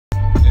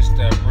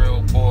that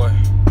real boy.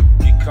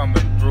 He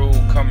coming through,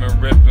 coming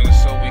ripping,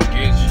 so he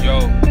gets yo.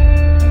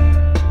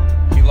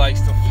 He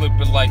likes to flip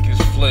it like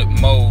it's flip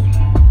mode.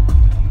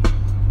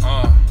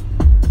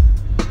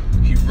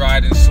 He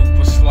riding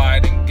super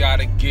sliding,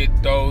 gotta get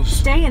those.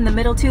 Stay in the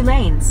middle 2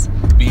 lanes.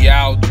 Be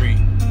Aldry,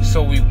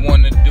 so we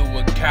wanna do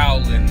a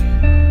Cowlin.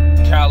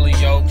 Cali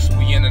Oaks,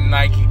 we in a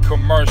Nike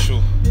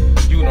commercial.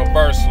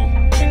 Universal,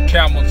 and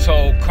camel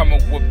toe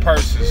coming with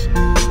purses.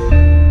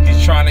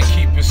 He's trying to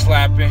keep it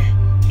slapping.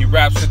 He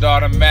raps it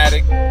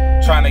automatic,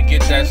 trying to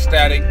get that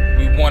static.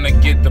 We wanna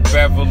get the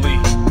Beverly.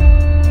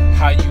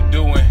 How you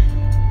doing?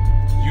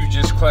 You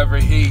just clever.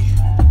 He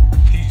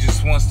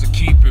just wants to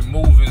keep it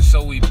moving,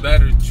 so he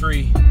better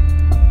tree.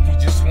 He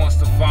just wants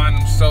to find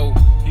him, so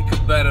he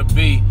could better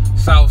be.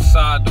 South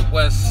side, the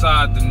west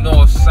side, the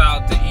north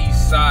side, the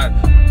east side,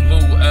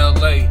 blue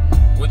LA.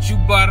 What you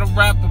about to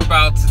rap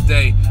about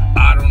today?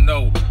 I don't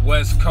know.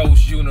 West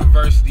Coast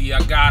University,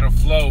 I got a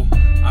flow.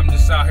 I'm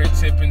just out here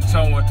tipping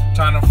toeing,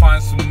 trying to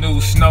find some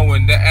new snow.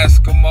 And the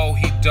Eskimo,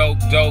 he dope,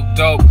 dope,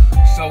 dope.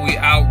 So he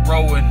out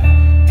rowing.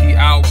 He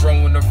out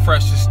rowing the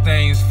freshest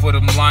things for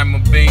them lima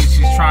beans.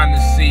 He's trying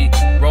to see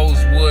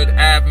Rosewood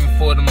Avenue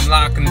for them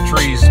locking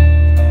trees.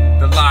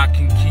 The lock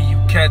and key, you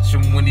catch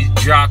him when he's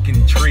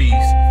jocking trees.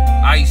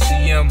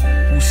 ICM,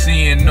 who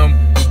seeing them,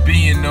 who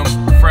being them.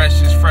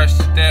 Fresh as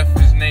death,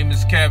 his name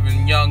is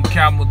Kevin. Young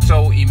camel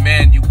toe,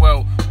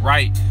 Emmanuel,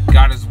 right.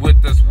 God is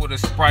with us with a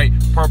Sprite,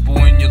 purple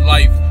in your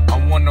life.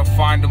 I wanna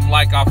find him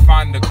like I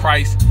find the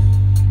Christ.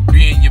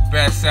 Being your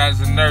best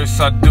as a nurse,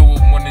 I do it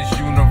when it's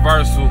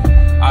universal.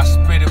 I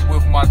spit it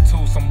with my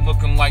tooth, I'm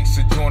looking like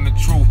Sojourner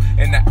Truth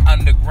in the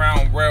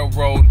Underground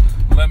Railroad.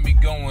 Let me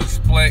go and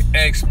split,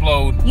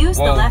 explode. Use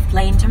the left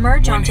lane to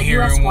merge onto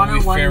US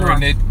 101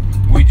 North. It,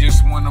 we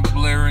just wanna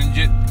blare and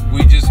jit.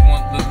 We just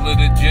want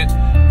legit.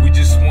 We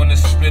just wanna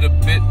spit a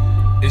bit.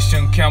 It's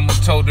young camel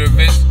toe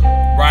Davis,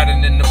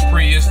 riding in the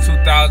Prius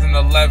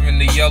 2011.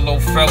 The yellow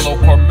fellow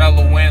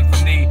Carmelo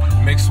Anthony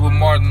mixed with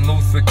Martin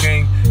Luther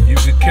King. You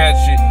could catch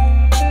it.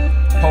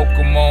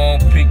 Pokemon,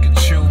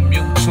 Pikachu,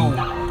 Mewtwo,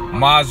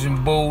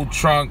 Majin Buu,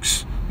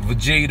 Trunks,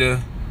 Vegeta.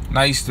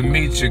 Nice to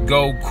meet you,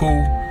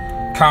 Goku.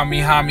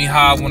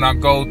 Kamehameha when I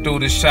go through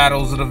the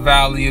shadows of the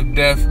valley of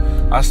death.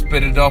 I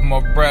spit it off my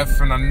breath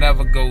and I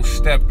never go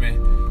stepping.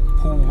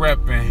 Who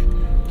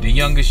reppin'? The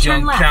youngest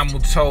young camel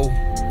toe.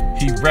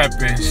 He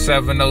reppin'.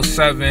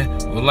 707,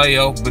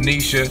 Vallejo,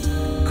 Benicia.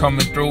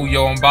 Coming through,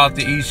 yo, I'm about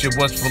to eat you.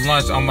 What's for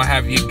lunch? I'ma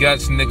have your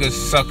guts, niggas.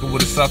 Sucker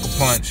with a sucker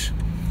punch.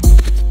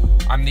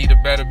 I need a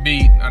better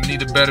beat. I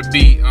need a better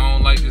beat. I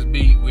don't like this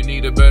beat. We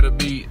need a better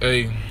beat.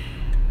 Hey.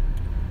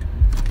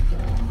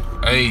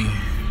 Hey.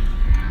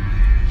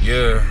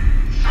 Yeah.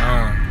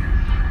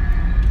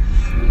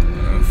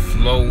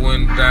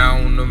 Flowing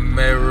down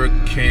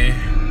American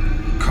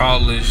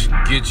college.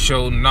 Get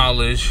your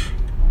knowledge.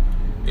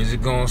 Is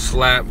it gonna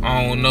slap?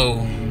 I don't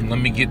know. Let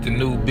me get the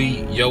new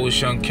beat. Yo, it's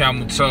young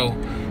camel toe.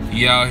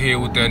 He out here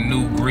with that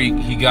new Greek.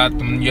 He got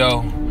them,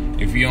 yo.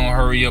 If you don't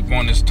hurry up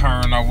on this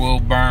turn, I will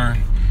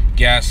burn.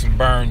 Gas and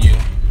burn you.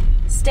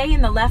 Stay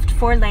in the left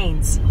 4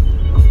 lanes.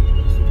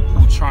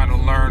 Who trying to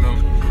learn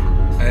them?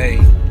 Hey,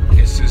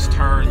 it's his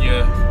turn,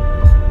 yeah.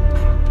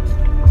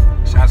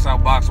 Shouts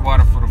out Box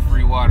Water for the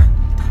free water.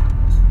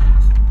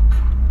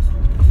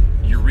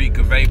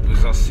 Eureka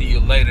Vapors, I'll see you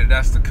later.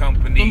 That's the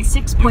company. In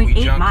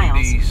 6.8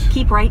 miles,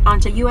 keep right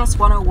onto US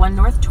 101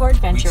 North toward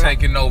Ventura. We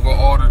taking over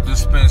all the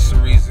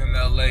dispensaries in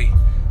LA.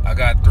 I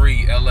got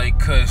 3, LA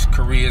Kush,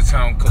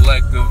 Koreatown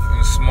Collective,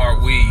 and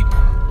Smart Weed.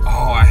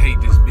 Oh, I hate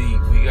this beat.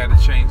 We gotta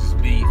change this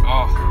beat.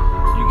 Oh,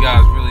 you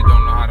guys really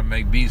don't know how to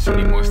make beats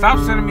anymore. Stop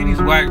sending me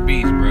these whack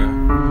beats,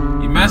 bro.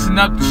 You messing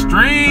up the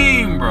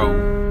stream, bro.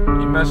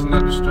 You messing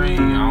up the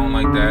stream. I don't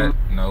like that.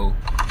 No.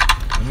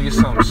 Let me get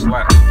something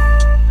slap.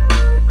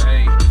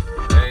 Hey,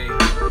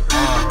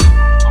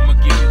 I'ma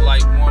give you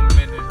like 1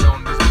 minute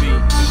on this beat.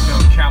 This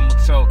young camel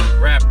toe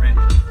rapping.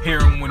 Hear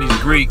him when he's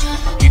Greek.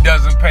 He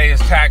doesn't pay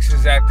his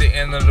taxes at the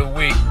end of the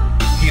week.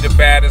 He the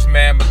baddest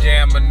man,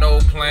 pajama, no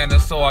planner,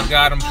 so I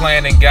got him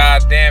planning.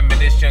 God damn it,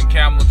 this young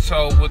camel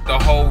toe with the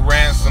whole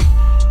ransom.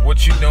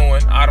 What you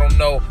doing? I don't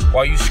know.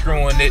 Why you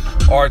screwing it?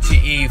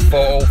 RTE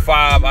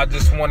 405. I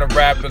just wanna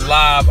rap it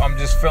live. I'm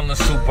just feeling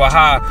super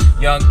high.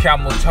 Young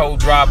camel toe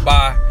drive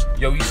by.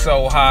 Yo, he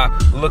so high.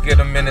 Look at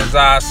him in his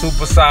eyes.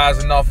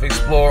 Supersizing off,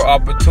 explore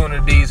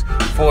opportunities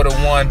for the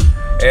one.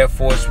 Air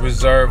Force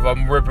Reserve.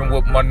 I'm ripping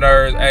with my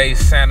nerves. Hey,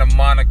 Santa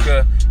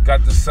Monica.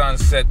 Got the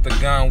sunset, the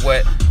gun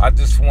wet. I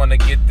just wanna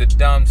get the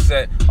dumb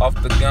set off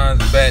the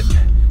guns bet.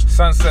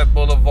 Sunset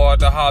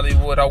Boulevard to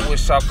Hollywood, I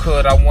wish I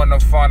could. I wanna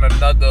find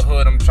another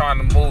hood. I'm trying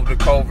to move to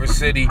Culver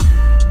City,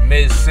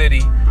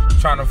 mid-city.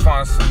 Trying to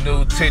find some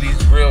new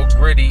titties, real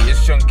gritty.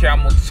 It's young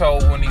camel toe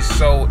when he's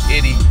so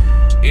itty.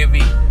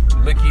 Ivy,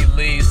 licky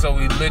lee, so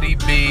he litty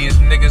bees.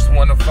 Niggas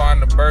wanna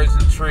find the birds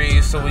and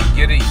trees, so we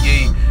get it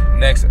ye.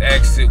 Next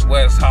exit,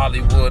 West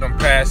Hollywood, I'm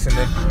passing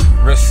them.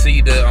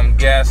 Reseda, I'm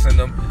gassing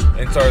them.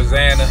 In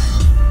Tarzana,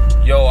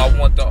 Yo, I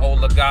want the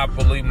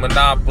oligopoly,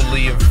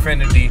 monopoly,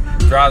 infinity.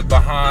 Drives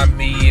behind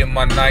me in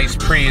my nice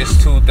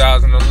Prius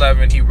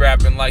 2011. He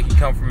rapping like he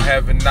come from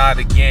heaven, not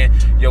again.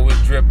 Yo,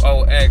 it's Drip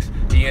OX,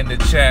 he in the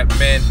chat,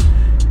 man.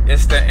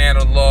 It's the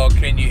analog,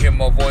 can you hear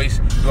my voice?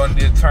 Do I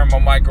need to turn my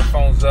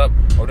microphones up?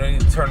 Or do I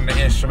need to turn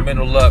the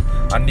instrumental up?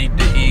 I need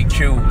the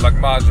EQ, like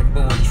Majin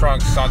Buu and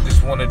Trunks. I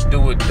just wanna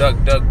do it,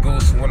 duck, duck,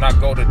 goose. When I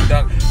go to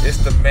dunk, it's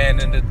the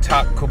man in the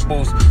top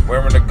caboose.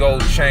 Wearing a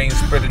gold chain,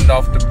 spitting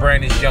off the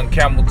brandished young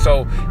camel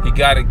toe. He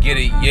gotta get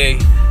it, yay.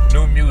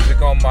 New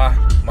music on my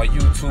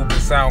YouTube and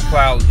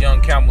SoundCloud. Young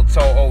Camel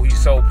Toe, oh, he's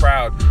so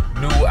proud.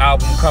 New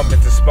album coming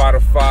to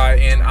Spotify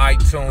and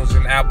iTunes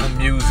and Apple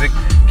Music.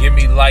 Give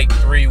me like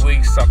 3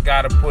 weeks, I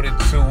gotta put it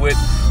to it.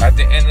 At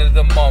the end of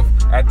the month,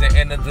 at the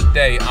end of the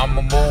day,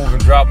 I'ma move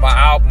and drop my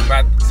album.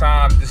 At the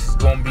time, this is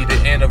gonna be the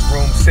end of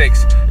Room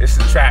 6. It's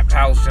a trap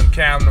house,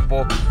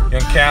 uncountable,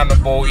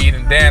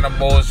 eating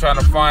Danimals, trying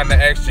to find the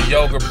extra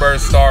yoga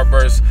burst,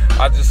 starburst.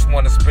 I just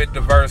wanna spit the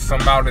verse.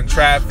 I'm out in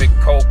traffic,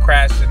 cold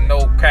crashing,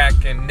 no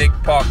cracking, Nick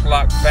Park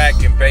lock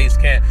back in base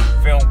camp,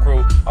 film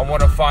crew. I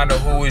wanna find out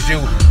who is you.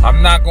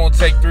 I'm not gonna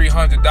take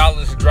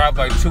 $300 to drive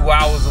like 2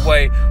 hours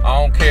away. I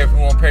don't care if you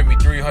wanna pay me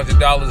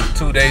 $300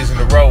 2 days in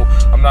a row.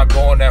 I'm not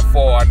going that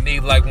far. I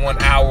need like 1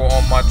 hour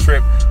on my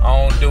trip. I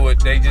don't do it.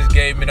 They just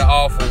gave me the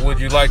offer. Would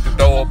you like to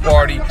throw a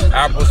party?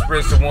 Apple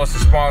Spritzer wants to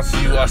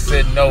sponsor you. I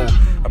said no.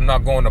 I'm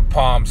not going to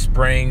Palm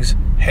Springs.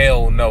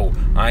 Hell no.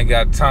 I ain't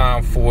got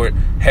time for it.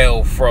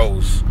 Hell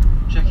froze.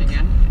 Checking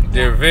in.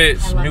 Dear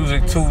Vitz,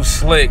 music too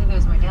slick.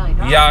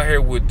 We out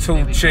here with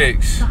 2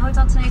 chicks.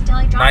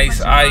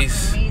 Nice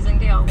ice.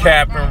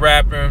 Capping,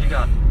 rapping.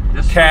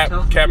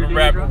 Capping,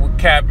 rapping with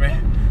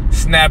capping.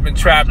 Snapping,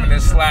 trapping,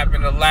 and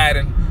slapping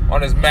Aladdin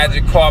on his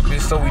magic carpet,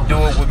 so we do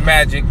it with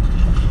magic.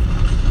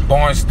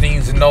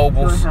 Barnsteins and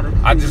Nobles,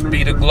 I just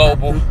be the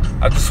global.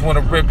 I just want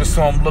to rip it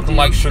so I'm looking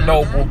like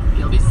Chernobyl.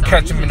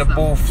 Catch him in the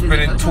booth,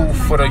 spitting 2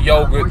 for the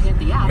yogurt.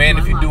 Man,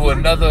 if you do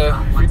another,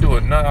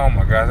 oh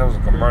my gosh, that was a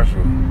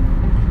commercial.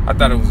 I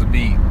thought it was a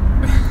beat.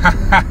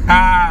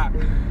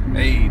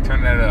 Hey,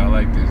 turn that up. I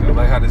like this. I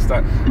like how this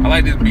start. I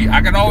like this beat.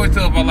 I can always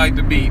tell if I like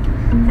the beat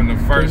from the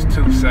first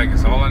 2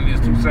 seconds. All I need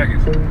is 2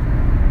 seconds.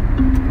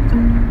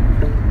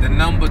 The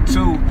number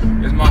 2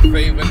 is my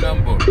favorite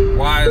number.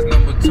 Why is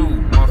number 2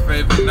 my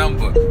favorite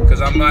number?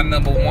 Because I'm not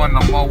number 1,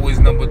 I'm always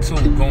number 2.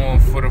 Going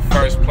for the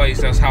first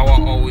place, that's how I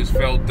always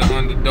felt, the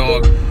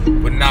underdog.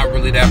 But not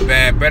really that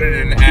bad, better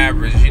than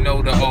average. You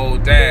know, the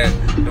old dad,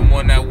 the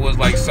one that was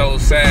like so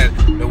sad.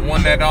 The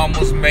one that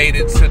almost made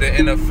it to the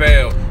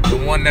NFL. The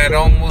one that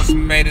almost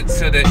made it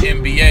to the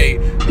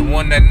NBA. The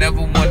one that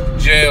never went to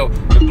jail.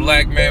 The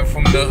black man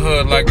from the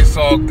hood, like it's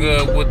all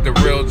good with the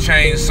real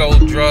change.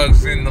 Sold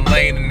drugs in the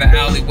lane in the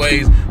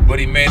alleyways, but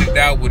he made it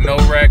out with no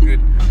record.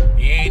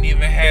 He ain't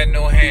even had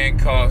no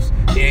handcuffs.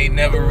 He ain't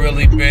never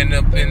really been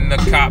up in the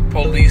cop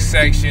police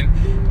section.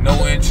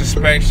 No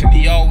introspection.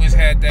 He always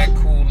had that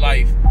cool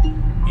life.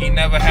 He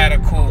never had a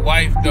cool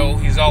wife though.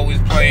 He's always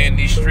playing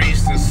these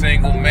streets, a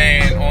single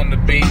man on the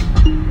beat.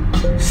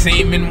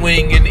 Seaman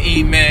Wing and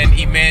E-Man,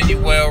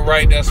 Emmanuel,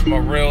 right? That's my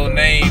real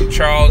name.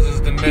 Charles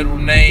is the middle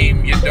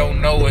name. You don't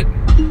know it,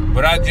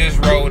 but I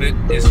just wrote it.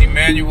 It's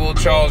Emmanuel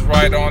Charles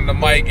right on the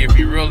mic. If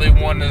you really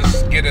want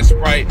to get a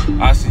Sprite,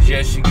 I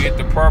suggest you get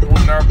the purple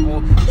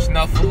nurple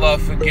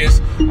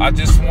snuffleupagus. I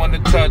just want to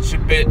touch a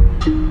bit.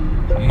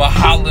 I'm a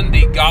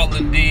Hollandy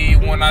Gollandy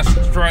when I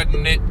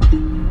strutting it.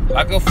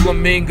 Like a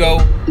flamingo,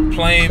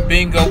 playing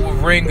bingo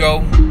with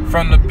Ringo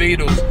from the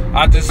Beatles.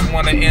 I just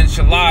want an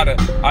enchilada,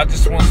 I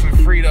just want some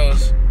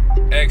Fritos.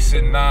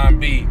 Exit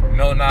 9B,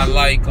 no, not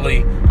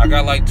likely. I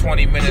got like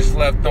 20 minutes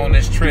left on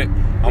this trip.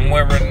 I'm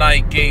wearing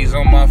Nikes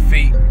on my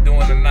feet,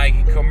 doing a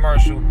Nike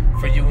commercial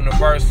for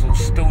Universal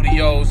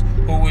Studios.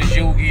 Who is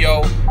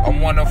Yu-Gi-Oh? I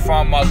wanna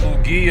find my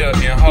Lugia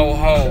in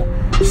Ho-Ho.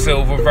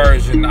 Silver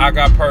version, I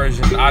got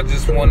Persian. I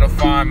just wanna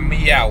find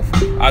me out.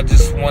 I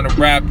just wanna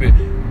rap it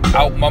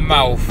out my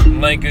mouth.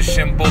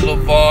 Lancashire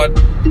Boulevard,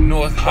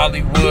 North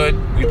Hollywood,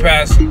 we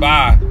passing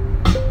by.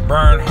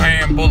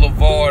 Burnham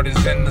Boulevard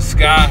is in the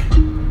sky.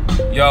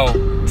 Yo,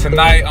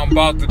 tonight I'm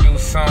about to do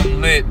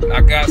something lit. I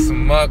got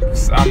some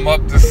ups, I'm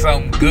up to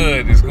something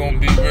good. It's gonna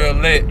be real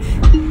lit.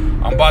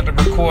 I'm about to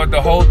record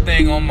the whole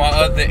thing on my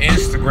other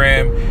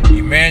Instagram,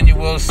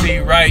 Emmanuel C.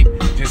 Wright.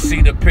 Just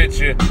see the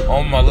picture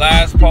on my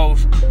last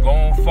post. Go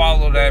and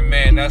follow that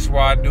man. That's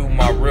where I do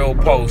my real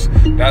post.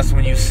 That's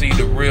when you see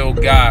the real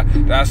guy.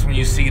 That's when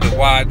you see the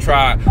wide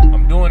try.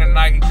 I'm doing a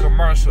Nike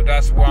commercial.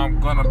 That's where I'm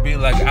gonna be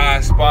like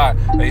I Spot.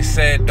 They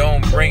said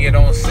don't bring it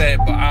on set,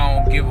 but I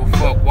don't give a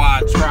fuck.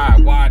 Why try?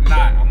 Why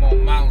not? I'm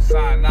on Mount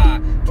Sinai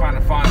trying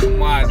to find some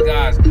wise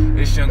guys.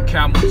 This young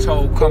camel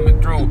toe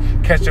coming through.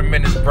 Catch him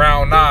in his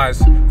brown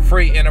eyes.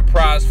 Free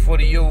enterprise for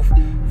the youth.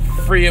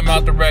 Free him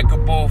out the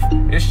record booth.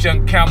 It's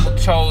young camel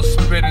toe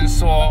spitting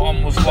so I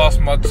almost lost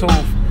my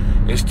tooth.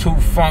 It's too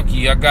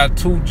funky. I got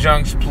 2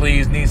 junks,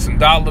 please. Need some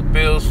dollar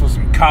bills for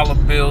some collar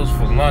bills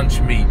for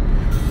lunch meat.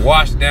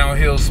 Watch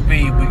downhill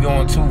speed. We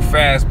going too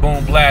fast.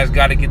 Boom blast.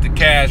 Gotta get the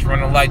cash.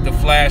 Running like the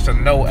Flash. I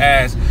no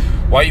ass.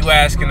 Why you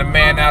asking? The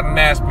man out in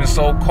Aspen,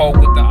 so cold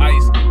with the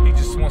ice. He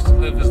just wants to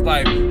live his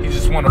life. He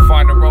just want to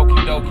find a Roki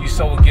Doki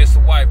so it gets a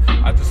wife.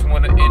 I just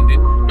want to end it.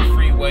 The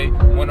freeway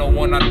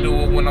 101, I do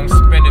it when I'm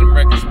spinning,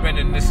 record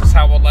spinning. This is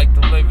how I like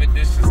to live it.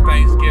 This is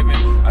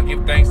Thanksgiving. I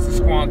give thanks to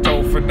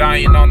Squanto for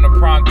dying on the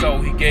pronto.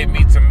 He gave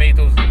me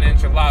tomatoes and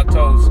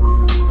enchiladas.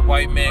 The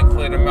white man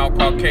cleared them out.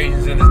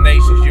 Caucasians in his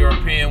nations.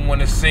 European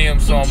want to see him,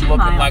 so I'm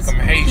looking like I'm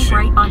Haitian. Keep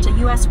right onto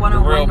US 101 the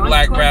real North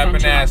black rap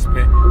in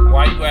Aspen.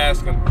 Why you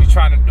asking? You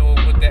trying to do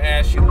it with the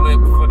ashy lip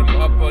for them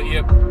upper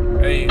yip?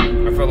 Hey,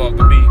 I fell off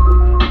the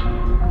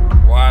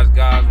beat. Wise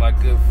guys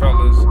like good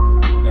fellas.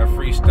 That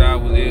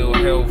freestyle was ill,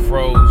 hell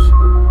froze.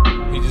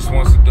 He just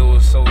wants to do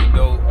it so he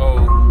do.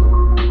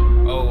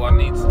 Oh, I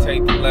need to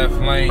take the left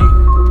lane.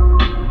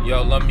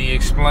 Yo, let me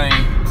explain.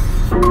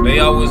 They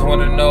always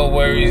want to know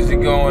where is he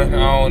going.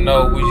 I don't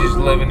know. We just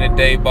living it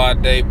day by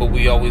day, but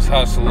we always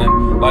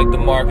hustling. Like the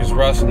Marcus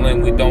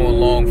rustling, we throwing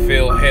long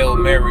field Hail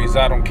Marys.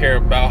 I don't care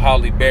about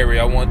Holly Berry.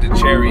 I want the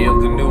cherry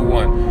of the new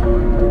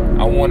one.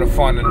 I want to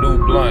find a new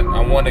blunt. I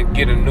want to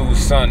get a new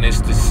son.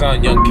 It's the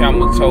son, young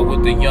camel toe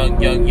with the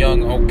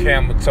young old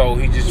camel toe.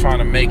 He just trying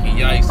to make it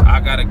yikes. I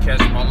gotta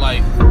catch my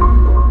life.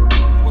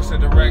 What's the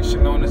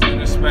direction on this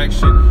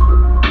inspection?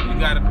 You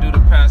gotta do the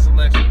past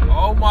election.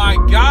 Oh my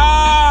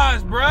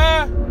gosh,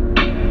 bruh.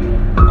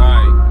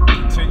 Alright,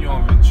 continue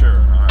on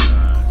Ventura.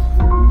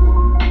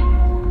 Alright.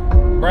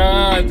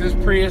 Bruh, if this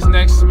Prius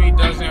next to me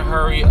doesn't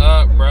hurry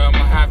up, bruh, I'm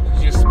gonna have to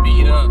just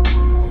speed up.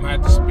 I'm gonna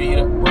have to speed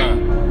up,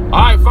 bruh.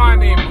 Alright, fine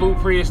then, blue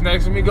Prius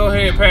next to me. Go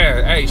ahead,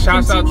 pass. Hey,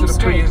 shouts out to the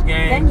Prius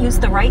gang. Then use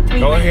the right 3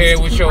 Go lanes ahead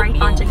to with keep your right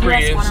blue onto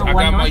Prius. US I 101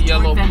 got my North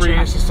yellow toward Ventura.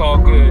 Prius. It's all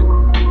good.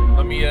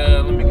 Let me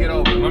get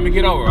over. Let me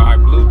get over. Alright,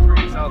 blue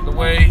Prius out the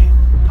way.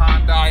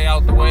 Hyundai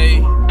out the way.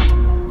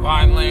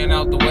 Vineland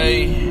out the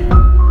way.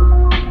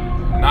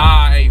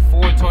 Nah, hey,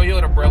 Ford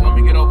Toyota, bro. Let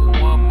me get over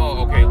one more.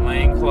 Okay,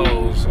 lane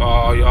closed.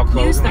 Oh, y'all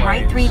closing Use the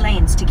right 3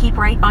 lanes to keep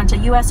right onto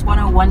US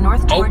 101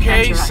 North toward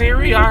Okay, Ventura.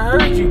 Siri, I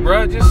heard you,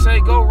 bro. Just say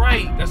go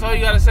right. That's all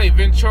you gotta say.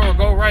 Ventura,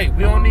 go right.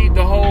 We don't need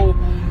the whole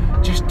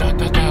just da.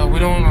 We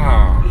don't.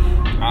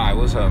 Alright,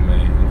 what's up,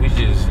 man? We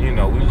just,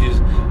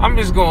 I'm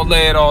just gonna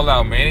lay it all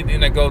out, man. Anything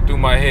that go through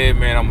my head,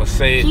 man, I'm gonna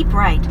say it. Keep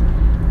right.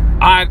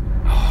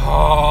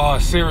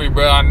 Siri,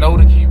 bro, I know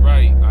to keep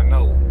right. I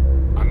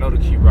know to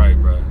keep right,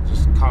 bro.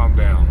 Just calm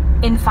down.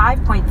 In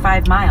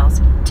 5.5 miles,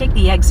 take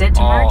the exit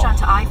to merge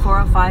onto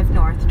I-405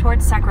 North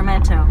towards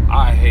Sacramento.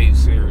 I hate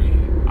Siri.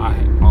 I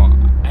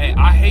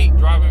hate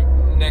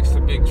driving next to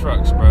big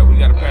trucks, bro. We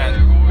gotta pass.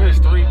 There's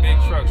 3 big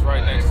trucks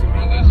right next to me.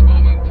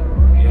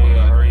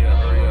 Yeah, hurry up.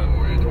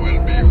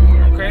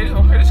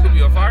 Okay, this could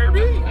be a fire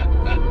beat.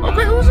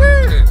 Okay, who's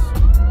this?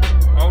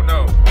 Oh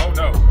no.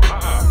 Nope.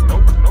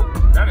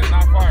 That is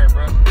not fire,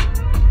 bro.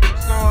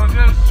 So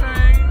just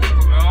change.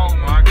 Oh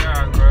my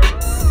God, bro.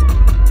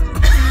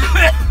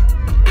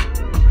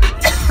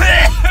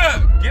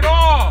 Get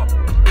off!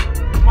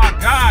 Oh my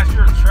gosh,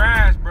 you're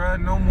trash, bro.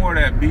 No more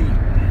of that beat.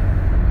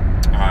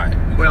 Alright.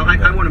 Well,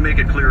 I want to make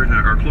it clear in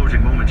our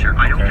closing moments here.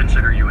 I don't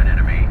consider you an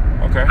enemy.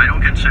 Okay. I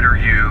don't consider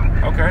you.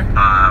 Okay.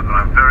 But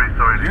I'm very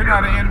sorry. You're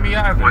not an enemy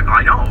either. Well,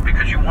 I know,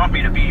 because you want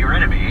me to be your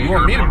enemy. You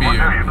want me to be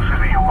your enemy?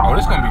 Oh,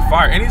 this gonna be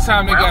fire.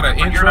 Anytime they got an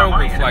intro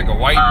with like a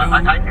white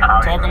dude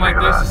talking like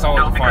this, it's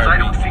always a fire beat. I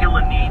don't feel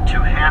a need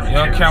to have to.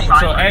 Young camel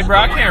toe. Hey, bro,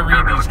 I can't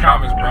read these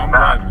comments, bro. I'm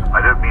driving.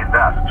 I didn't mean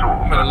that, too.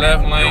 I'm in the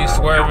left lane,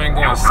 swerving,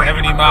 going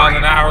 70 miles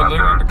an hour,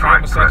 looking at the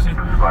comment section.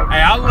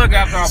 Hey, I'll look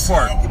after I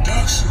park.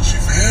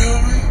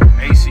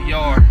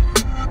 ACR.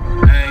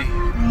 Hey.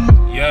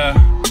 Yeah.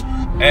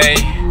 Hey.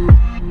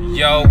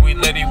 Yo, we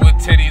litty with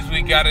titties,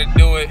 we gotta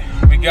do it.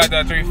 We got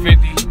that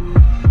 350.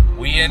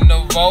 We in the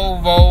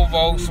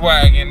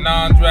Volkswagen,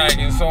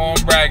 non-dragon, so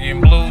I'm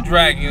bragging. Blue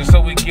dragon, so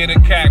we get a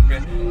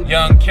captain.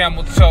 Young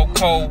camel toe,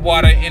 cold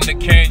water in the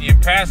canyon.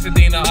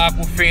 Pasadena,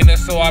 Aquafina,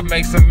 so I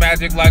make some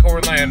magic like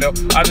Orlando.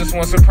 I just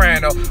want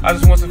soprano, I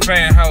just want some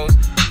fan hoes.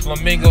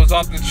 Flamingos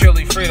off the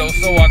chili Frito,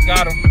 so I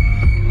got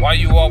them. Why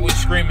you always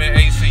screaming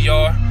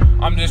ACR?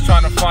 I'm just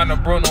trying to find a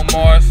Bruno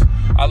Mars.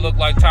 I look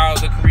like Tyler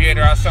the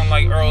Creator, I sound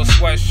like Earl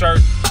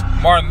Sweatshirt.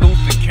 Martin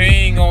Luther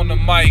King on the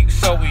mic,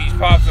 so he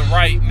pops it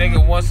right.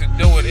 Nigga wants to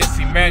do it, it's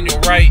Emmanuel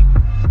Wright.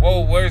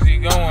 Whoa, where's he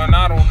going?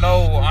 I don't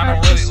know. I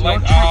don't really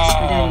like.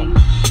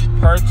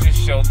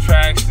 Purchase your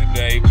tracks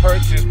today.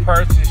 Purchase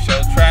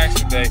your tracks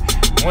today.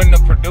 When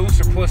the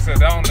producer puts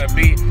it on the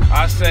beat,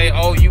 I say,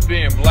 oh, you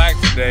being black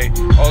today.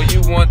 Oh,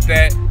 you want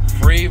that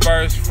free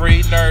verse,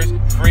 free nurse,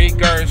 free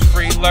girls,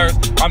 free lurse.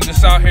 I'm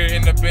just out here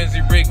in the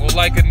Benzie Regal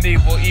like an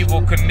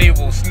evil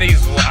Knievel,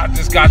 Sneasel. I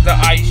just got the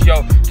ice,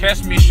 yo.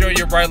 Catch me, sure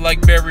you're right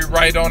like Barry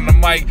Wright on the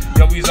mic.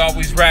 Yo, he's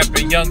always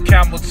rapping. Young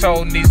camel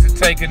toe needs to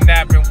take a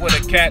napping with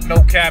a cat,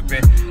 no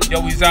capping.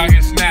 Yo, he's out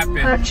here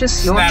snapping.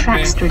 Purchase your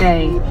tracks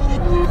today.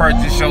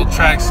 Purchase your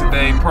tracks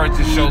today.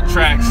 Purchase your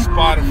tracks.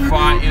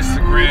 Spotify,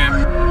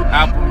 Instagram,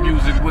 Apple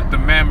Music with the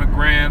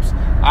mammograms.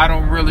 I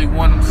don't really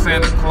want them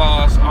Santa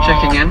Claus.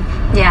 Checking in?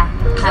 Yeah,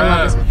 I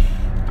love this.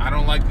 I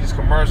don't like these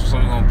commercials, so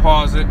we're gonna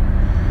pause it.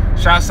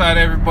 Shouts out to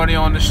everybody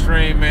on the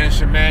stream, man. It's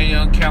your man,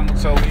 Young Camel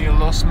Toe. We need a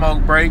little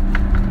smoke break.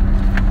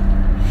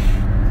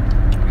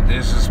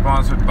 This is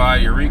sponsored by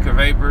Eureka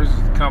Vapors,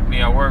 the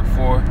company I work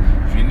for.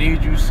 If you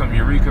need you some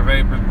Eureka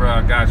Vapors, bro,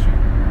 I got you.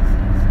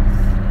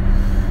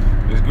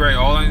 It's great.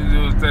 All I need to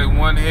do is take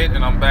one hit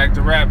and I'm back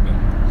to rapping.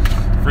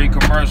 Free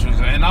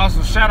commercials. And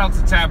also shout out to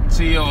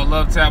Tapatio. I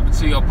love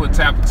Tapatio. I put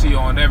Tapatio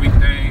on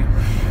everything.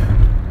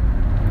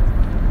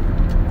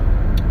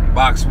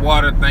 Box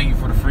water. Thank you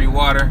for the free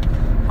water.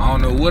 I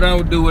don't know what I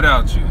would do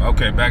without you.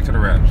 Okay, back to the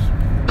raps.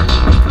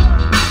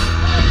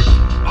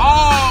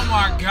 Oh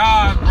my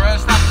God, bro.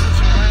 Stop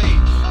switching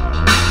lanes.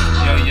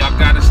 Yo, y'all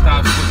gotta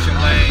stop switching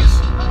lanes.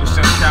 It's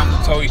just Camel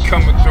Toe. He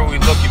coming through. He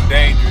looking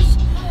dangerous.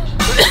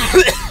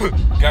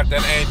 Got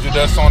that angel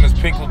dust on his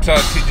pinkle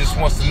touch. He just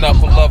wants to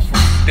knuckle up from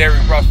Dairy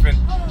Ruffin.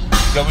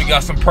 Then we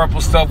got some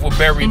purple stuff with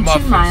berry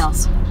muffins. 2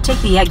 miles.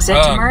 Take the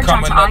exit to merge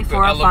onto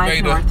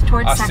I-405 north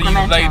towards Sacramento.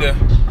 I see you later.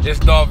 It's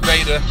Darth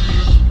Vader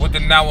with the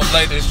now and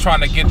later. It's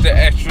trying to get the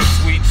extra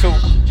sweet too.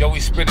 Yo,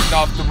 he spitting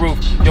off the roof.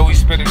 Yo, he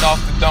spitting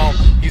off the dome.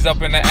 He's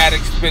up in the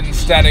attic spitting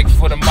static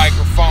for the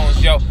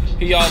microphones. Yo,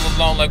 he all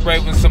alone like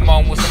Raven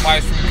Simone with some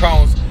ice cream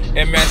cones.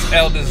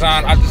 MSL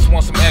design, I just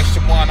want some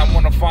extra wine. I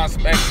want to find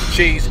some extra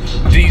cheese.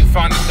 Do you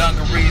find the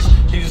dungarees?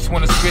 He just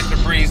want to spit the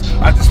breeze.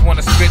 I just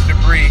want to spit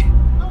debris.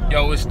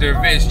 Yo, it's their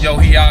bitch. Yo,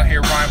 he out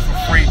here rhyme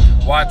for free.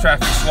 Why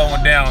traffic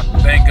slowing down?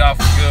 Thank God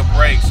for good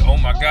brakes. Oh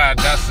my God,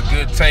 that's a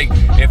good take.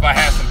 If I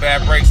had some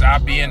bad brakes,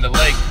 I'd be in the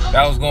lake.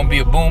 That was gonna be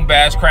a boom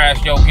bash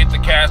crash. Yo, get the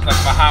cash like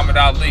Muhammad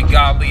Ali.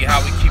 Golly,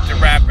 how we keep the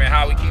rapping,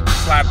 how we keep the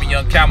slapping.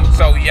 Young Camel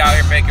Toe, he out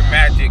here making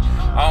magic.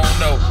 I don't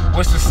know.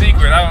 What's the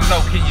secret? I don't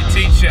know. Can you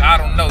teach it? I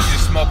don't know.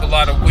 Just smoke a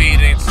lot of weed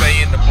and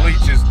stay in the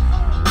bleachers.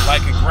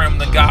 Like a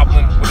gremlin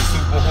goblin with a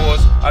super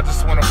horse. I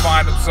just want to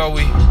find him, so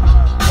we...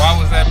 Why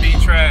was that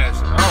beat trash?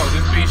 Oh,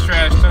 this beat's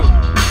trash too.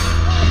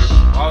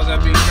 Why was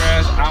that beat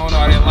trash? I don't know.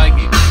 I didn't like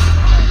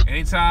it.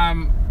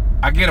 Anytime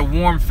I get a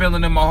warm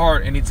feeling in my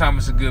heart, anytime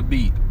it's a good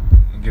beat,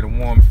 I get a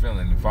warm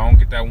feeling. If I don't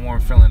get that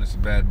warm feeling, it's a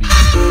bad beat.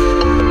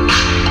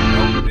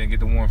 Nope, didn't get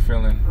the warm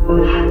feeling.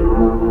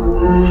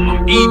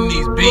 I'm eating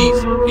these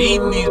beats,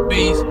 eating these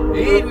beats,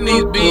 eating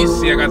these beats.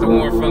 See, I got the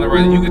warm feeling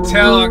right there. You can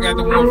tell I got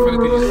the warm feeling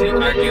because you see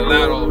I get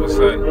loud all of a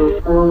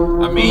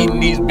sudden. I'm eating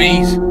these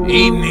beats,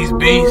 eating these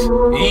beats,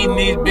 eating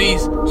these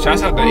beats.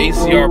 Shouts out to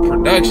ACR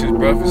Productions,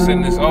 bro, for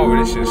sending this over.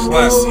 This shit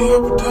slaps.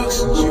 ACR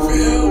Productions, you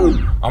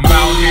feel? I'm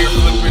out here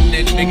flipping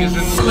it, niggas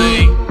in the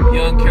lane.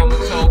 Young Camel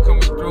Toe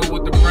coming through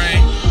with the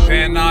brain.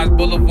 Van Nuys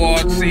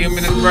Boulevard, see him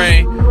in his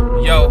brain.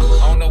 Yo,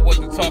 I don't know what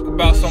to talk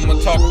about, so I'm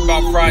gonna talk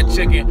about fried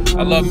chicken.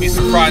 I love me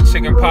some fried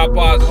chicken.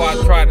 Popeyes, why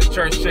I try the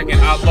church chicken.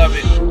 I love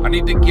it. I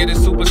need to get it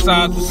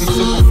supersized with some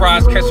super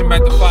fries. Catch him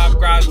at the Five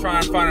Guys, try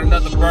and find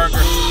another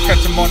burger.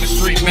 Catch him on the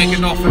street,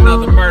 making off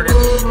another murder.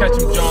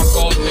 Catch him John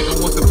Gold,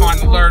 nigga wants to find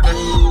the lurder.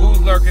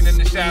 Who's lurking in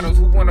the shadows?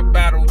 Who wanna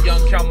battle?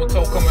 Young Camel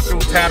Toe coming through,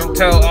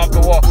 tattletale off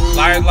the wall.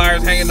 Liars,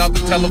 liars hanging off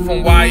the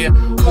telephone wire.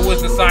 Who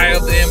is the sire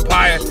of the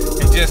empire?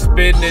 He just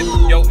spitting it.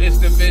 Yo, it's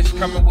the bitch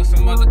coming with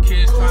some other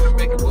kids, trying to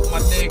make it with my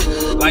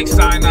nigga. Like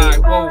Sinai,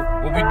 whoa,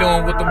 what we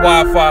doing with the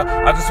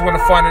Wi-Fi? I just wanna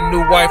find a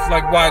new wife,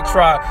 like why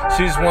try?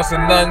 She just wants a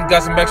nun,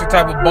 got some extra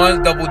type of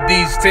buns, double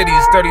D's,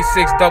 titties,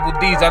 36 double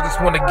D's. I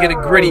just wanna get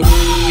it gritty,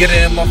 get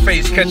it in my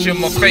face, catch it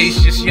in my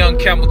face. Just Young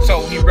Camel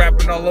Toe, he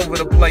rapping all over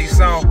the place.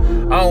 I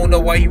don't know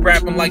why he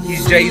rapping like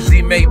he's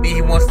Jay-Z. Maybe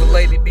he wants the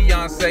lady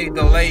Beyonce,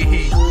 the lay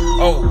heat.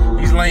 Oh,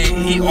 he's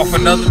laying heat off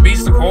another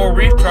beast, the coral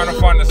reef, trying to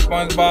find the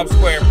SpongeBob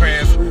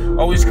SquarePants.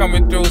 Oh, he's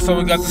coming through, so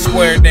we got the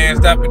square dance.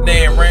 Dapper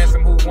Dan,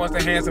 ransom, who wants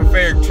to hand some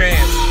fair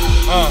chance?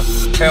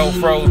 Hell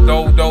froze,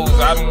 dodos,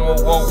 I don't know,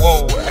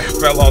 whoa, I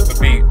fell off the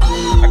beat.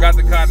 I got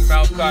the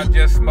cottonmouth, cotton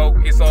just smoke.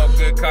 It's all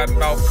good,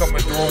 cottonmouth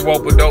coming through,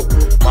 rope-a-dope.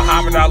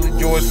 Muhammad Ali,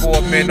 George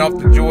Foreman off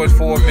the George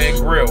Foreman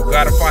grill.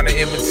 Gotta find an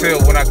Emmett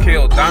Till when I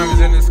kill.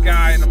 Diamonds in the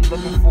sky, and I'm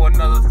looking for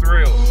another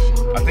thrill.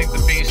 I think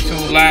the beat's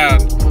too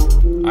loud.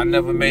 I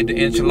never made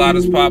the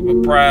enchiladas papa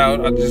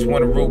proud. I just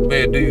want a root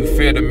beer. Do you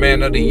fear the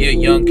man of the year?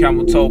 Young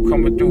Camel Toe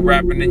coming through,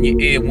 rapping in your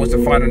ear. Wants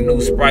to find a new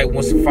Sprite,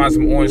 wants to find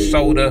some orange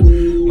soda.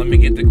 Let me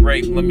get the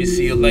grape, let me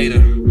see you later.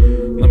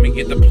 Let me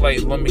get the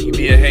plate, let me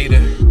be a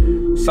hater.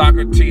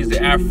 Socrates,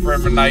 the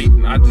Afro-Night.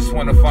 I just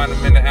want to find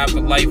him in the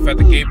afterlife at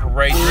the gay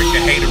parade. Drink the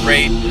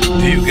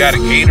haterade. Do you got a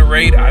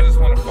Gatorade? I just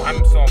want to find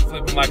him, so I'm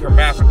flipping like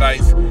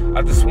hermaphrodites.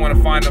 I just want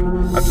to find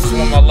him. I just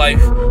want my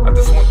life. I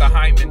just want the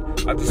hymen.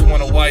 I just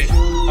want a wife.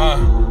 I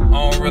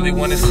don't really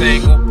want a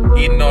single.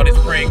 Eating all these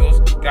Pringles.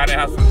 Gotta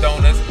have some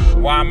donuts.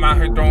 Why I'm out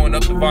here throwing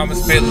up the vomit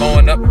spit,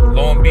 blowing up.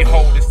 Lo and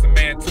behold, it's the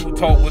man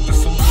two-toed with the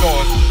suit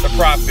swords. The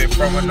prophet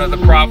from another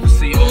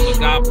prophecy.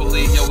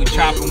 Oligopoly. Yo, we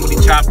chopping when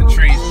he chopping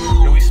trees.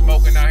 Yo, we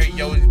smoking out here.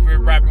 Yo, he's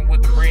rapping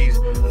with the breeze.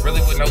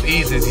 Really with no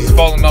eases. He's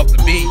falling off the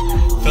beat.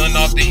 Feeling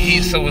off the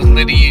heat, so it's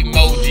Liddy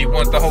emoji.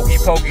 Want the hokey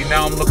pokey,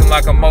 now I'm looking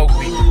like a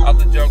Mowgli. Out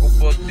the Jungle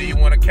Book, do you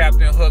want a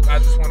Captain Hook? I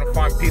just want to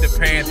find Peter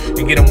Pan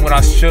and get him when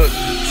I shook.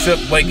 Shook,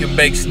 wake and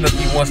bake,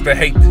 Snooky wants to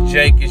hate the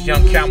Jake. It's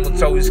young camel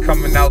toe, he's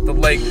coming out the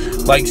lake.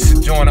 Like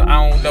Sojourner,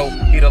 I don't know.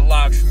 He the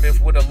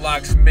locksmith with a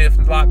locksmith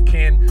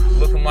lock-in.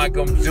 Looking like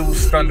I'm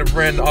Zeus,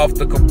 thundering off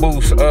the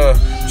caboose.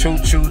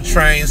 Choo-choo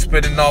train,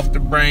 spitting off the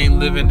brain,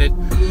 living it.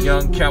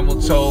 Young camel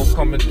toe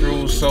coming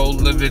through, so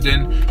livid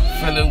and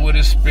fill it with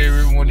his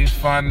spirit when he's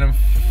finding.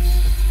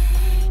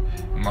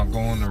 Am I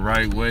going the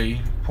right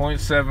way?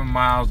 0.7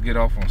 miles, get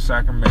off on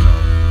Sacramento.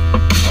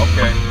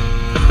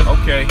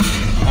 Okay.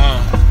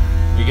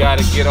 We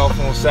gotta get off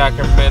on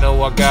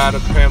Sacramento. I got a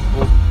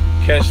pimple.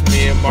 Catch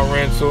me in my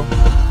rental.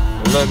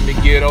 Let me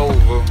get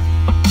over.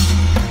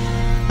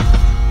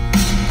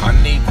 I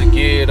need to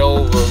get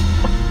over.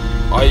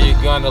 Are you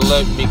gonna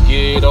let me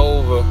get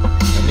over?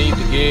 I need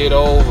to get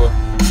over.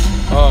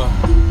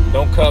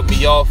 Don't cut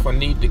me off. I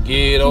need to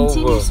get over.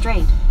 Continue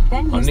straight.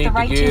 Then use the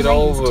right two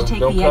lanes to take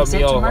the exit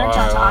to merge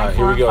onto I-405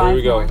 Here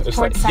we go. It's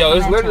like, yo,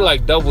 it's literally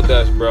like double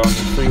dash, bro, on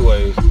these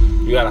freeways.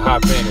 You gotta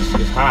hop in.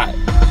 It's hot.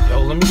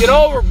 Yo, let me get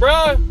over,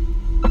 bro.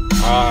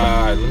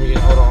 Alright, let me get.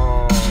 Hold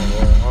on.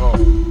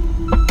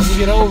 Let me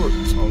get over.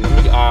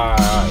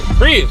 Alright,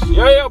 Prius.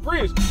 Yo,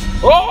 Prius.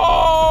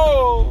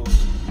 Oh!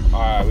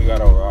 Alright, we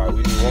got over. Alright,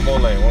 we need one more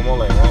lane.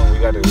 We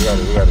got it.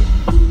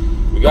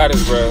 We got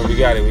this, bro. We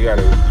got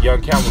it.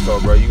 Young camel toe,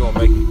 bro. You gonna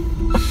make it.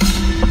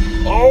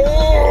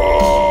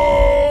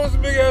 Oh, it's a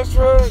big ass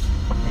truck.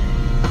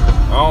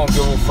 I don't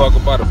give a fuck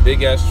about a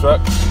big ass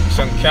truck.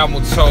 Young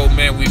camel toe,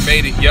 man, we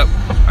made it. Yep.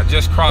 I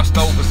just crossed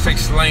over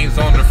 6 lanes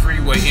on the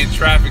freeway in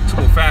traffic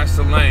to a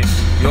faster lane.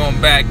 Yo, I'm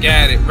back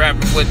at it,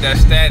 rapping with that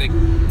static.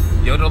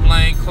 Yo, the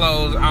lane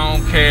closed, I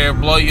don't care,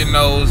 blow your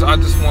nose. I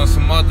just want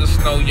some other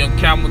snow. Young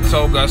camel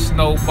toe got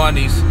snow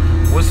bunnies.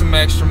 With some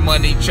extra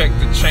money, check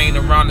the chain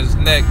around his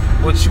neck.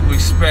 What you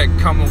expect,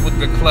 coming with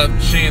the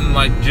cleft chin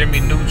like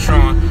Jimmy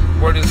Neutron.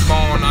 Word is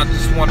born, I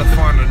just want to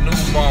find a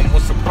new mom.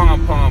 With some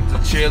pom-poms, a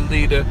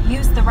cheerleader.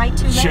 Use the right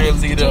two lanes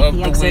cheerleader of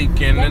the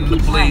weekend in the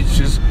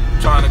bleachers.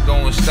 Trying to go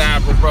and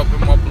stab her up in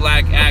my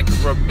black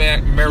Acura.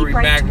 Mary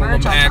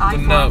Magdalene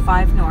acting up.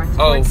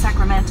 Oh,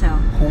 Sacramento.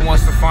 Who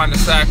wants to find a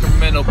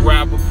Sacramento?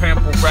 Grab a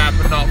pimple,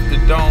 wrapping off the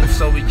dome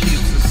so he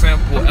keeps it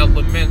simple.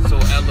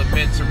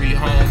 Elementary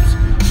homes.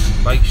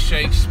 Like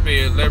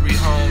Shakespeare, Larry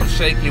Holmes,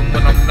 shaking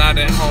when I'm not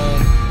at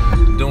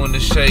home. Doing the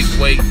shake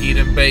weight,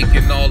 eating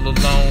bacon all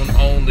alone.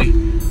 Only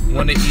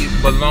wanna eat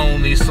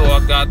bologna, so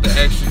I got the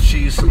extra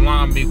cheese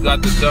salami.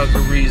 Got the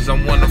dungarees,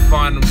 I wanna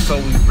find them, so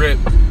we rip.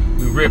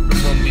 We rippin'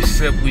 when we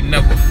sip, we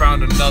never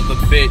found another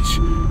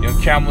bitch.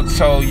 Young camel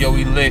toe, yo,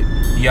 he lit.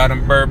 He out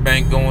in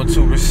Burbank going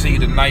to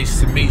Reseda.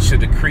 Nice to meet you,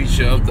 the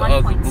creature of the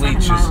other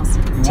bleachers.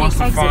 He wants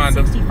to find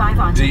him.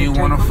 Do you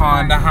want to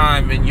find the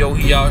Hyman? Yo,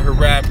 he out here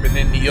rapping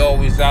and he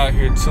always out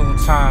here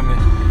two-timing.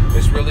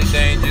 It's really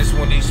dangerous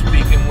when he's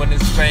speaking when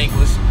it's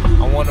Spanglish.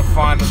 I want to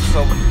find him,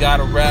 so we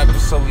got a rapper,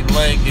 so we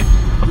langin'.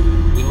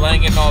 We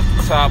langin' off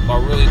the top. I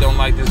really don't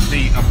like this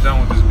beat. I'm done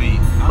with this beat.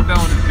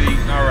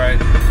 All right.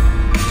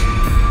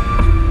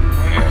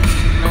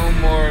 No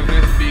more of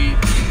this beat.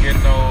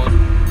 Getting old.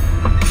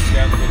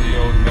 Got really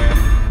old, man.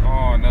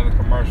 Oh, another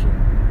commercial.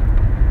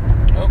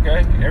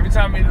 Okay, every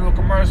time we do a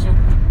commercial,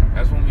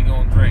 that's when we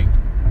gonna drink.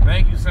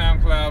 Thank you,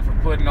 SoundCloud, for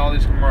putting all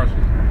these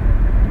commercials.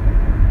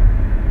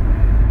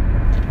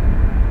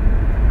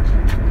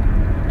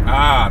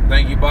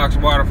 Thank you, Box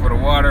Water, for the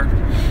water.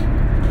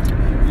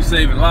 You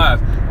saving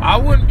lives. I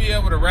wouldn't be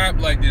able to rap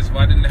like this if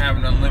I didn't have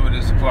an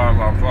unlimited supply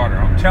of water.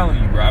 I'm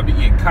telling you, bro. I be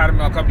getting cotton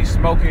milk. I be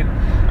smoking.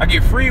 I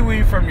get free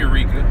weed from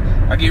Eureka.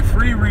 I get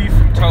free weed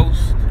from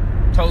Toast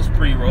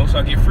pre-rolls. So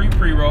I get free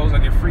pre-rolls. I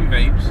get free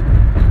vapes.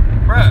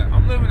 Bruh,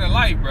 I'm living a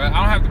life, bruh.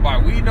 I don't have to buy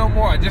weed no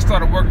more. I just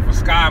started working for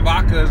Sky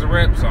Vodka as a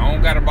rep, so I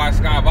don't gotta buy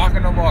Sky Vodka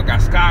no more. I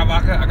got Sky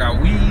Vodka. I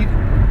got weed.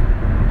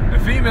 The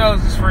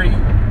females is free.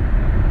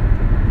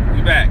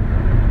 We back.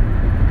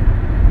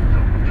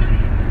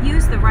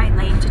 Use the right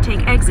lane to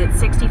take exit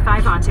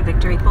 65 onto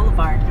Victory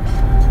Boulevard.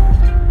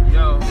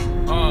 Yo,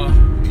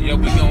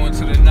 we going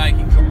to the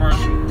Nike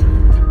commercial.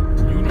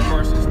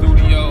 Universal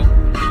Studio,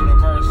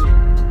 Universal.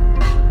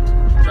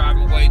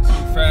 Driving way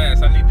too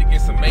fast. I need to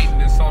get some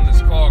maintenance on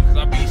this car because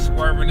I be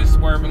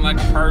swerving like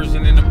a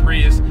Persian in a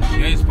Prius.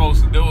 You ain't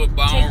supposed to do it,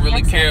 but I don't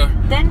really care.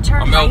 Then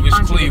turn I'm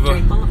Elvis Cleaver,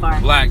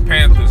 Black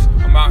Panthers.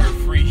 I'm out here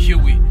free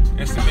Huey.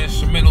 And some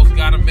instrumentals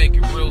gotta make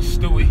it real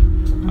stewy.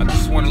 I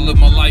just want to live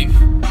my life.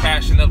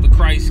 Passion of the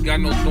Christ.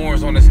 Got no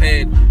thorns on his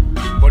head,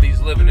 but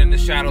he's living in the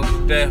shadows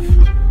of death.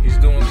 He's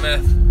doing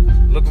meth.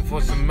 Looking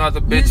for some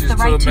other bitches to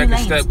make a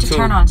step to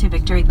turn onto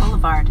Victory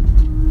Boulevard.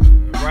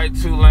 Right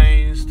 2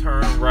 lanes,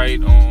 turn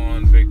right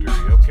on Victory.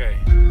 Okay,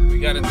 we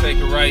gotta take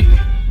a right.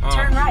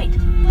 Turn right.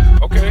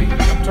 Okay,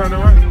 I'm turning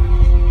right.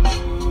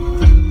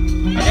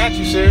 I got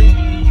you, Siri.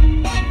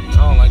 I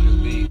don't like this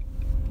beat.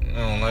 I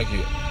don't like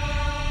it.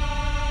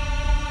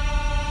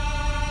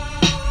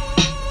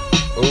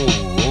 Ooh.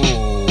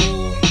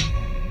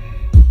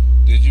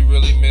 Did you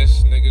really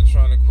miss nigga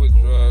trying to quit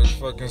drugs?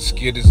 fucking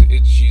skid is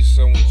itchy,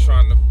 so we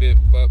tryna bip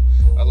up.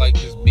 I like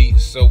this beat,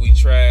 so we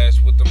trash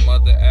with the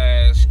mother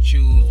ass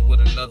cues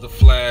with another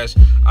flash.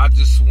 I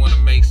just wanna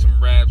make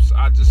some raps.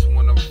 I just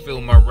wanna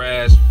feel my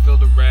rash, feel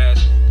the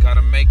rash.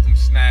 Gotta make them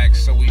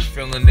snacks, so we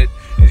feeling it.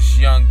 It's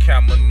young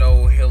camel,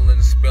 no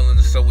healing, spilling,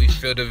 so we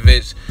feel the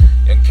bitch.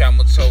 Young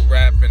camel toe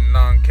rapping,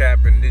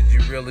 non-capping. Did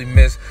you really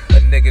miss a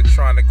nigga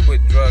trying to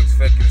quit drugs?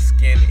 Fucking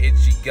skin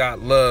itchy,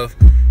 got love.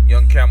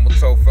 Young camel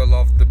toe fell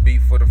off the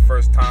beat for the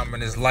first time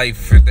in his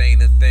life. It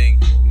ain't a thing.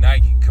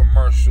 Nike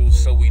commercials,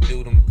 so we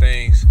do them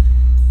things.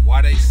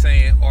 Why they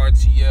saying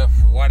RTF?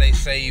 Why they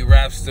say he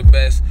raps the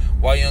best?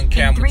 Why young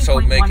camel toe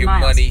making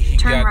money? He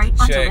got right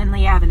the check.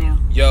 Lindley Avenue.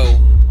 Yo,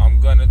 I'm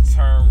gonna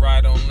turn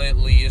right on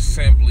Lindley. It's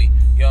simply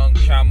young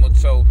camel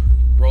toe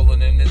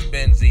rolling in his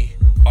Benzie.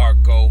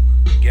 Arco,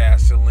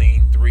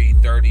 gasoline,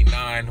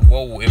 339.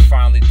 Whoa, it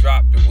finally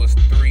dropped. It was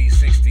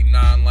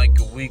 369 like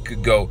a week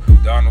ago.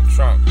 Donald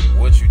Trump,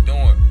 what you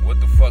doing? What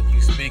the fuck you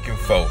speaking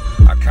for?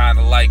 I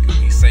kinda like him.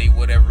 He say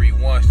whatever he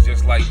wants,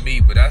 just like me.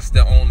 But that's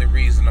the only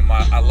reason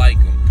I like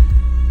him.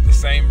 The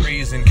same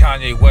reason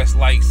Kanye West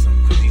likes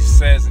him, cause he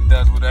says and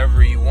does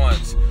whatever he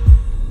wants.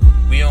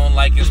 We don't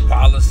like his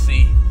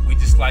policy. We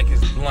just like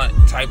his blunt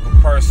type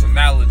of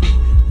personality.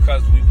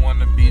 Cause we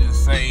wanna be the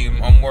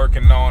same. I'm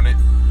working on it.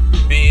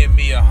 Being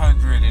me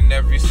 100 in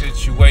every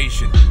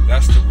situation.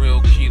 That's the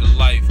real key to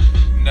life.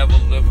 Never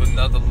live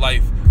another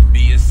life. Be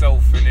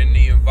yourself and in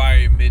the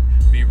environment.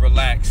 Be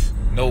relaxed.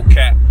 No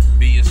cap.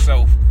 Be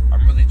yourself.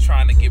 I'm really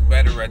trying to get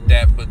better at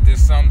that. But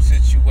there's some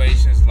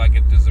situations, like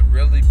if there's a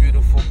really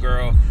beautiful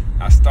girl,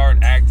 I start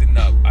acting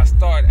up. I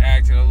start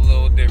acting a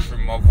little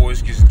different. My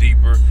voice gets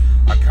deeper.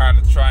 I kind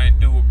of try and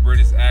do a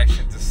British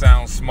accent to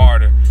sound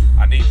smarter.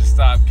 I need to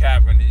stop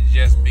capping and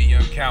just be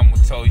young camel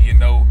toe, you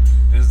know.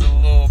 There's a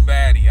little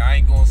baddie. I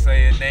ain't gonna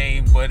say a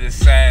name, but it's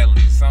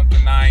sadly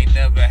something I ain't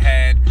never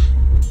had.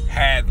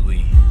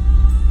 Hadley.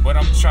 But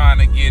I'm trying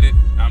to get it.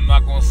 I'm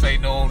not gonna say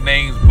no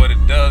names, but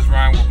it does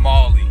rhyme with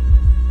Molly.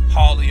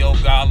 Holly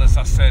O'Gallus,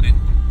 I said it.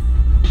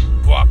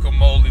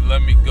 Guacamole,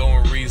 let me go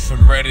and read some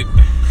Reddit.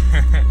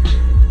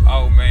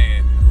 Oh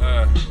man.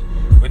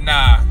 But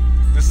nah,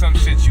 there's some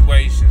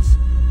situations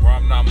where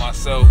I'm not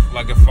myself.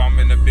 Like if I'm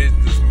in a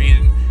business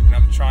meeting and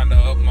I'm trying to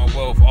up my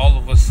wealth, all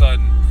of a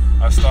sudden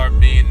I start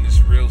being this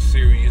real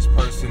serious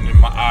person and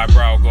my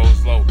eyebrow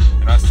goes low.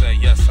 And I say,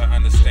 yes, I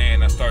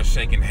understand. I start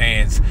shaking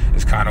hands.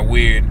 It's kind of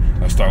weird.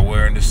 I start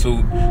wearing the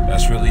suit.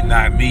 That's really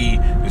not me.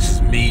 This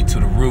is me to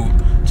the root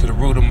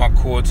of my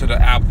core, to the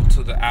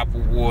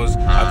apple wars.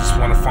 I just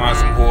want to find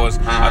some whores.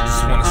 I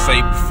just want to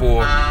say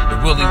before the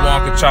Willy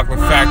Wonka chocolate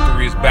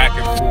factory is back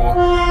and forth.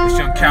 This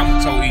young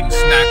camel toe eating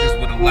snackers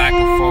with a lack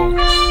of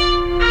focus.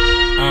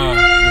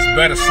 This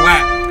better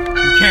slap.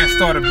 You can't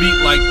start a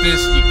beat like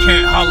this. You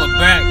can't holler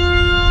back.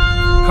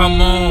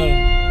 Come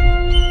on.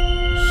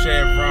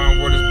 Chevron,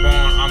 word is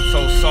born. I'm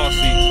so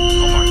saucy.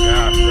 Oh my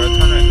gosh, bro.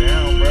 Turn that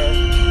down, bro.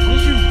 What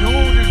you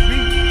doing with this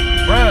beat?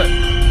 Bro,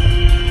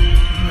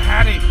 you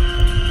had it.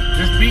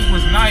 This beat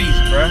was nice,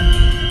 bro.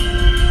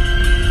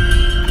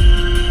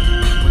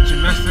 But you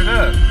messed it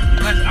up.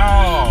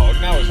 Oh,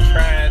 now it's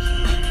trash.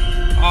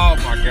 Oh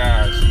my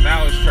gosh.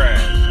 Now it's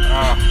trash.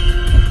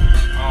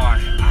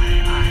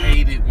 I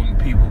hate it when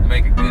people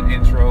make a good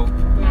intro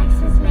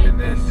and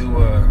then do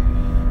a...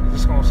 Is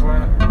this gonna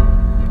slap?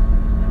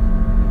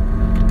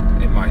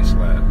 It might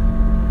slap.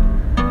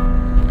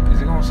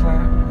 Is it gonna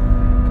slap?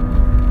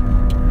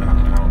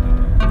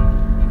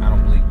 I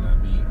don't believe in that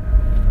beat.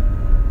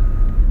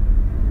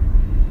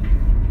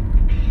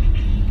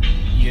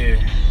 Yeah.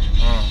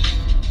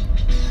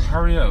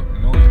 Hurry up.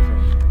 No intro.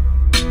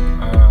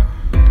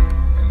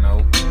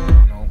 Nope.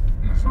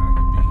 That's not a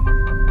good beat.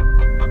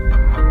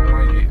 I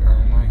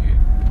don't like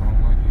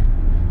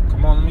it.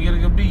 Come on, let me get a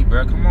good beat,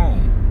 bro. Come on.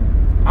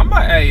 I'm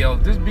about, hey yo,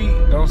 this beat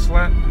don't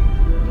slap. Okay,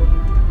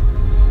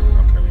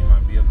 we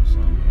might be up to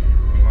something here.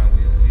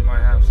 We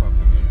might have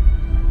something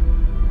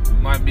here.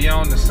 We might be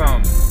on to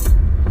something.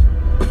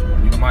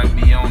 We might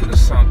be on to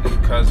something,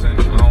 cousin.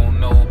 I don't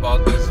know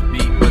about this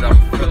beat, but I'm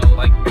feeling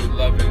like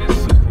McLovin is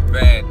super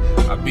bad.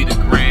 I be the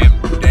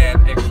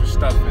granddad extra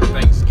stuff at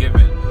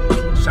Thanksgiving.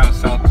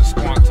 Shouts out to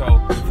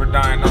Squanto for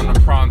dying on the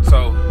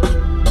pronto.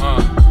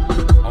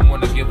 I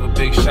wanna give a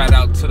big shout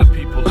out to the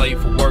people late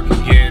for work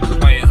again,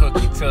 playing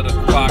hooky till the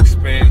clock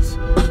spins.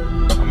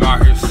 I'm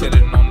out here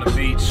sitting on the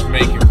beach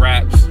making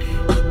raps.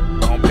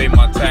 Don't pay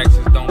my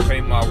taxes, don't pay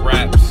my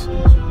raps.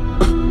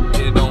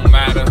 It don't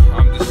matter,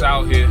 I'm just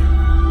out here.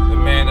 The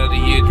man of the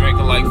year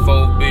drinking like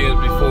 4 beers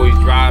before he's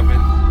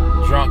driving.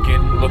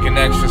 Drunken, looking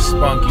extra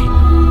spunky.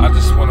 I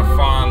just wanna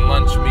find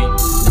lunch meat.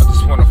 I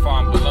just wanna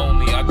find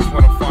bologna. I just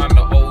wanna find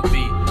the OB.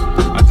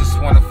 I just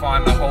wanna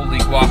find the holy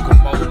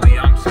guacamole.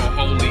 I'm so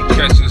holy,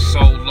 catching so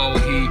low.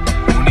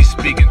 When he's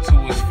speaking to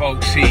his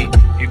folks, he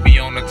be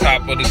on the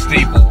top of the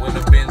steeple in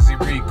the Benzie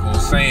Rico,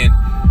 saying,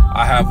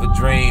 I have a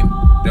dream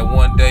that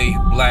one day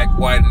black,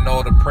 white, and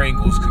all the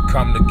Pringles could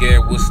come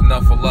together with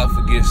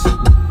Snuffleupagus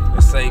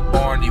and say,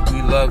 Barney,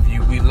 we love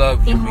you, we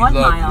love you, we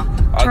love you.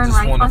 I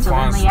just want to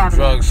find some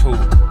drugs who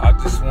I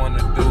just want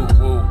to do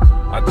woo.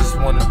 I just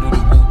wanna do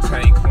the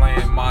Wu-Tang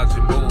Clan,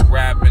 Majin Buu,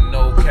 rapping,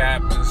 no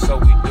capping, so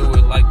we do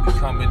it like we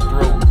coming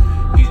through.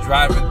 He's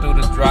driving through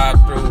the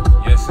drive-thru,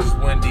 yes it's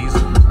Wendy's.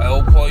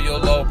 El Pollo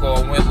Loco,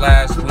 I went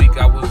last week,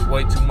 I was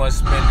way too much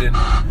spending.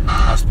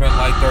 I spent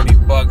like 30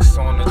 bucks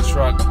on the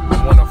truck.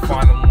 I wanna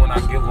find him when I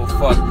give a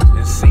fuck.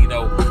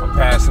 Encino, I'm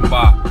passing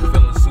by,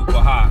 feeling super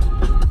high.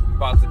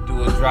 About to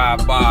do a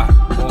drive-by.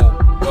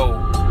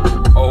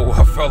 Oh,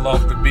 I fell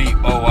off the beat.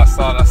 Oh, I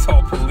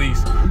saw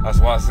police. That's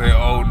why I said,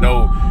 oh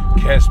no,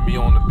 catch me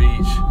on the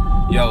beach.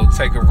 Yo,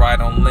 take a ride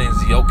on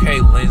Lindsay.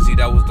 Okay, Lindsay,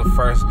 that was the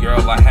first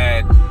girl I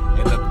had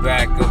in the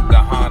back of the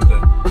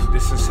Honda.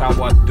 This is how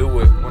I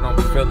do it when I'm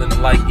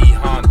feeling like E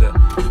Honda.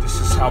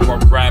 This is how I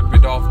rap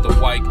it off the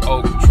white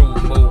oak. True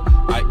move,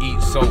 I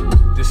eat soap.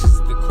 This is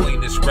the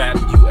cleanest rap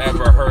you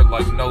ever heard,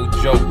 like no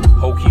joke.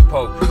 Hokey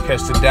poke,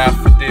 catch the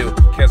daffodil,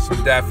 catch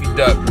some Daffy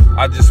Duck.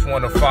 I just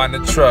wanna find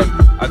a truck.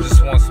 I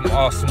just want some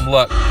awesome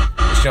luck.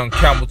 This young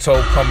camel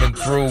toe coming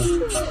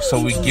through, so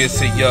we get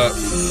to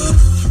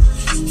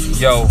yuck.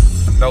 Yo,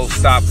 no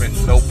stopping,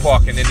 no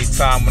parking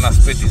anytime when I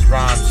spit these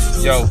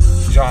rhymes. Yo,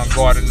 John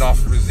Garden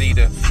off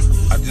Rosita.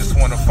 I just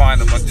wanna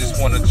find them. I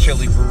just want a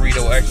chili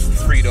burrito, extra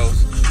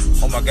Fritos.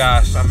 Oh my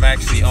gosh, I'm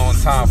actually on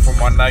time for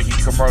my Nike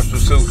commercial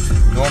suit.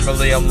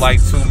 Normally I'm like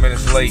 2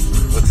 minutes late,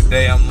 but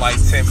today I'm like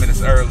 10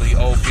 minutes early.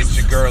 Oh, get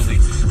your girly.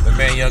 The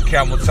man Young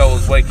Camel Toe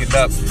is waking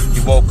up.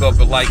 He woke up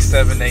at like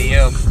 7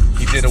 a.m.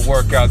 He did a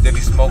workout, then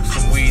he smoked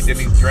some weed, then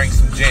he drank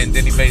some gin,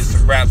 then he made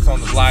some raps on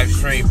the live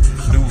stream.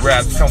 New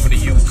raps coming to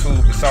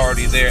YouTube. It's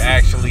already there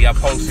actually. I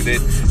posted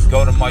it.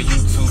 Go to my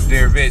YouTube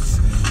there, Vits.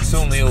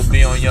 Soon it'll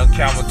be on Young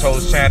Camel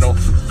Toe's channel.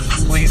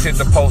 Please hit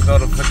the post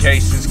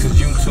notifications, cause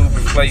YouTube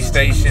and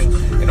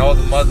PlayStation and all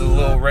the other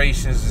little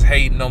rations is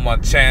hating on my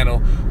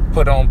channel.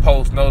 Put on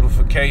post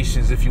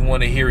notifications if you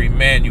want to hear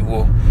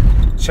Emmanuel.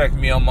 Check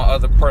me on my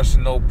other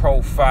personal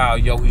profile.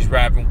 Yo, he's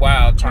rapping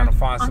wild, trying to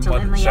find some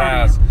other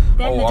childs.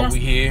 Oh, are we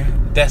here?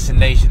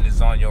 Destination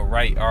is on your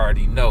right. I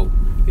already know.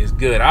 It's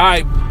good. All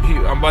right,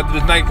 I'm about to do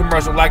this night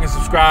commercial. Like and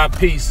subscribe.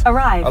 Peace.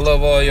 Arrived. I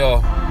love all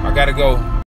y'all. I gotta go.